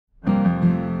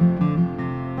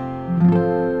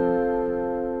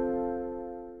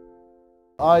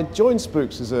I joined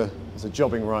Spooks as a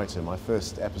jobbing writer. My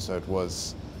first episode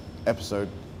was episode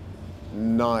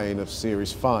 9 of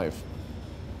series 5,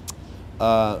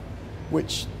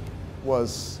 which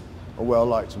was a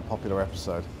well-liked and popular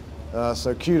episode.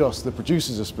 So kudos to the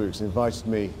producers of Spooks who invited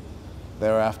me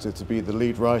thereafter to be the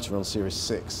lead writer on series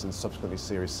 6 and subsequently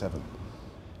series 7.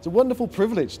 It's a wonderful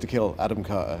privilege to kill Adam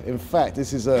Carter. In fact,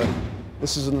 this is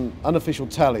an unofficial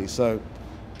tally, so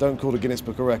don't call the Guinness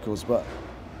Book of Records, but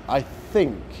I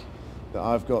think that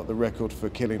I've got the record for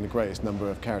killing the greatest number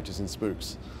of characters in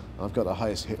Spooks. I've got the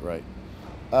highest hit rate.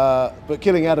 But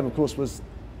killing Adam, of course, was,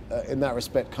 in that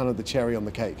respect, kind of the cherry on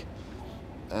the cake.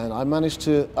 And I managed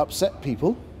to upset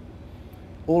people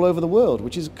all over the world,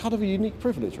 which is kind of a unique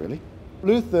privilege, really.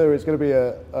 Luther is going to be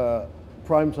a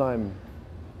primetime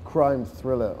crime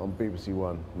thriller on BBC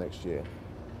One next year.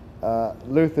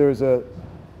 Luther is a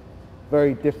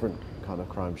very different kind of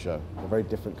crime show, a very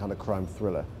different kind of crime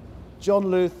thriller.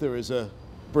 John Luther is a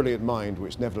brilliant mind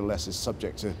which nevertheless is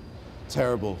subject to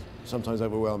terrible, sometimes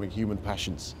overwhelming human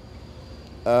passions.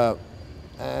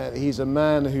 He's a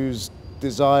man whose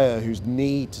desire, whose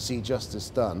need to see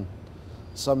justice done,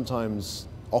 sometimes,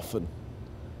 often,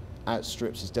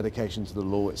 outstrips his dedication to the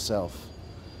law itself.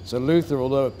 So Luther,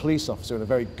 although a police officer and a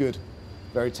very good,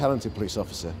 very talented police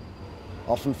officer,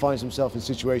 often finds himself in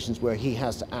situations where he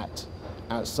has to act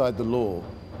outside the law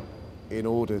in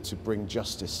order to bring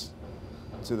justice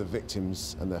to the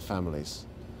victims and their families.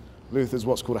 Luther's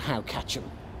what's called a how catch 'em,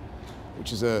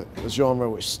 which is a genre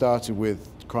which started with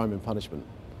Crime and Punishment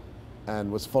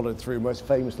and was followed through most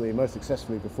famously and most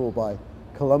successfully before by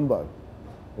Columbo,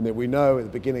 and that we know at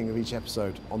the beginning of each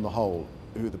episode, on the whole,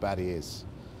 who the baddie is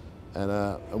and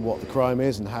what the crime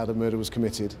is and how the murder was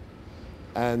committed.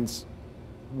 And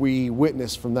we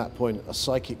witness from that point a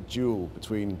psychic duel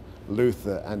between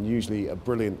Luther and usually a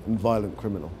brilliant and violent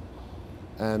criminal.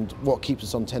 And what keeps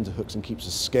us on tenterhooks and keeps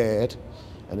us scared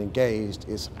and engaged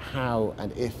is how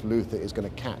and if Luther is going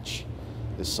to catch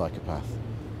this psychopath.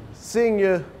 Seeing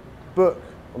your book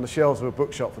on the shelves of a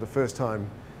bookshop for the first time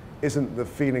isn't the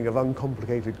feeling of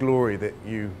uncomplicated glory that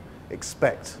you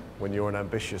expect when you're an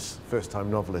ambitious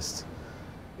first-time novelist.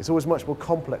 It's always much more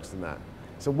complex than that.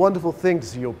 It's a wonderful thing to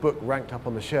see your book ranked up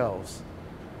on the shelves.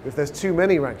 If there's too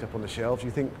many ranked up on the shelves,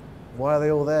 you think, why are they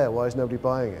all there? Why is nobody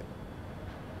buying it?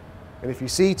 And if you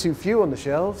see too few on the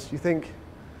shelves, you think,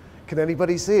 can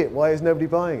anybody see it? Why is nobody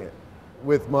buying it?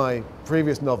 With my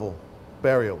previous novel,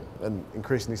 Burial, and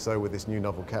increasingly so with this new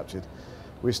novel, Captured,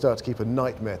 we start to keep a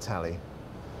nightmare tally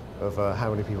of how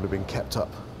many people have been kept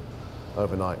up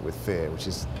overnight with fear, which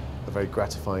is a very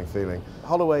gratifying feeling.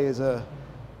 Holloway is a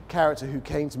character who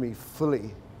came to me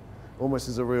fully, almost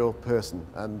as a real person,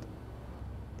 and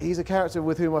he's a character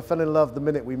with whom I fell in love the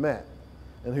minute we met,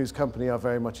 and whose company I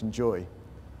very much enjoy.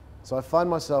 So I find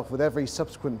myself with every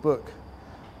subsequent book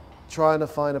trying to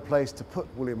find a place to put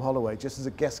William Holloway just as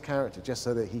a guest character, just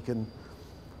so that he can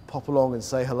pop along and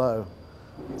say hello.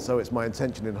 So it's my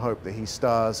intention and hope that he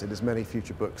stars in as many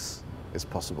future books as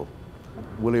possible.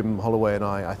 William Holloway and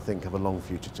I think, have a long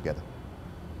future together.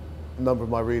 A number of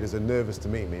my readers are nervous to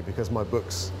meet me because my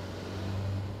books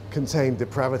contain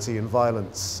depravity and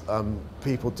violence.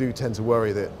 People do tend to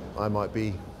worry that I might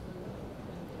be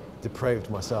depraved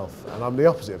myself, and I'm the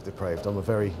opposite of depraved. I'm a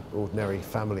very ordinary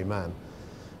family man.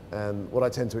 And what I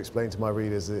tend to explain to my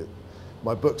readers is that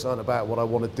my books aren't about what I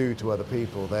want to do to other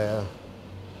people, they're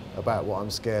about what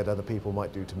I'm scared other people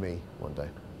might do to me one day.